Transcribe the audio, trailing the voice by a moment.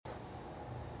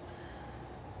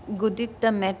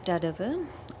Gudita met Adavu,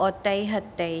 or Tei hat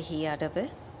Tei hi Adavu,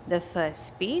 the first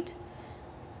speed.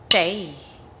 Tei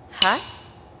hat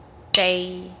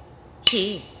Tei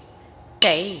hi,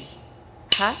 Tei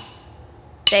hat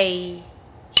Tei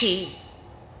hi,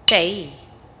 Tei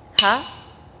hat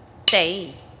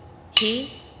Tei hi,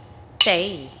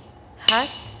 Tei hat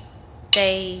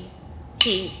Tei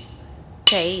hi,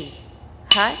 Tei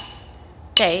hat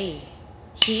Tei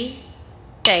hi,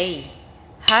 Tei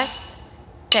hat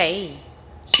Tei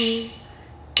hi,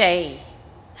 Tei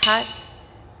hat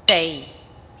Tei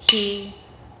hi,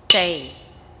 Tei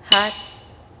hat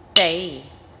Tei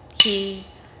hi,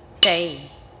 Tei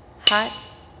hat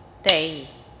Tei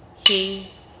hi,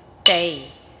 Tei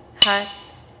hat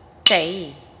Tei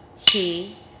hi,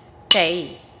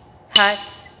 Tei hat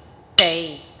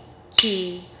Tei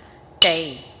hi,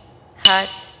 Tei hat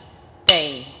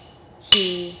Tei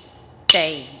hi,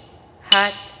 Tei hat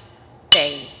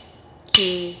Tei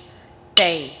hi,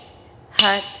 Tei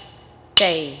hat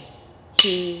Tei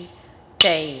hi,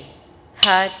 Tei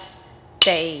hat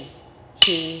Tei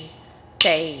hi,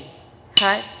 Tei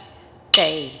hat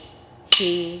Tei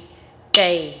hi,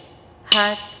 Tei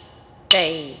hat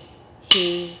Tei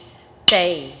hi,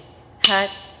 Tei hat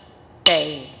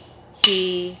Tei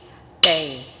hi,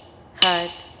 Tei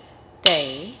hat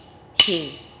Tei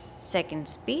hi. Second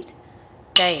speed.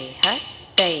 Tei hat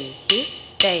Tei hi,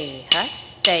 Tei hat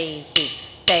Tei hi,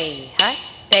 Tei hat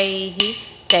Tei hi,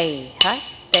 Tei hat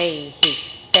Tei hi,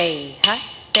 Tei hat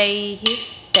Tei hi,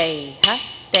 Tei hat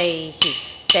Tei hi,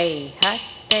 Tei hat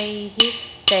Tei hi,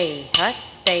 Tei hat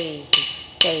Tei hi,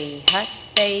 Tei hat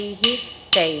Tei hi,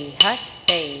 Tei hat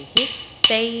Tei hi,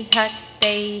 Tei hat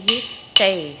Tei hi,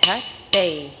 Tei hat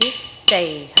Tei hi,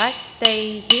 Tei hat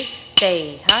Tei hi,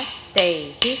 Tei hat Tei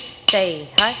hi, Tei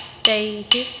hat Tei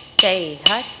hi, Tei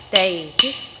hat Tei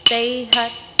hi, Tei hat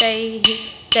Tei hi,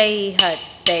 Tei hat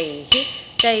Tei hi,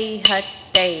 Tei hat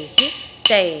Tei hi,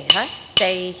 Tei hat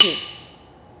Tei hi.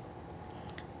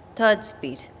 Third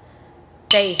speed.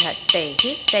 Tei hat Tei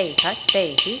hi, Tei hat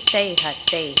Tei hi, Tei hat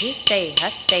Tei hi, Tei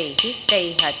hat Tei hi,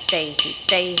 Tei hat Tei hi,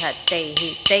 Tei hat Tei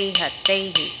hi, Tei hat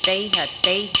Tei hi, Tei hat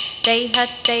Tei, Tei hat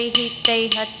Tei hi, Tei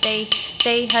hat Tei,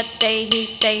 Tei hat Tei hi,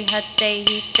 Tei hat Tei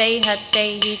hi, Tei hat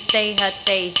Tei hi, Tei hat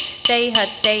Tei, Tei hat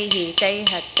Tei hi, Tei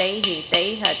hat Tei hi,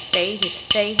 Tei hat Tei hi,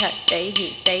 Tei hat Tei hi,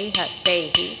 Tei hat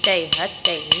Tei hi, Tei hat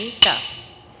Tei hi, ta.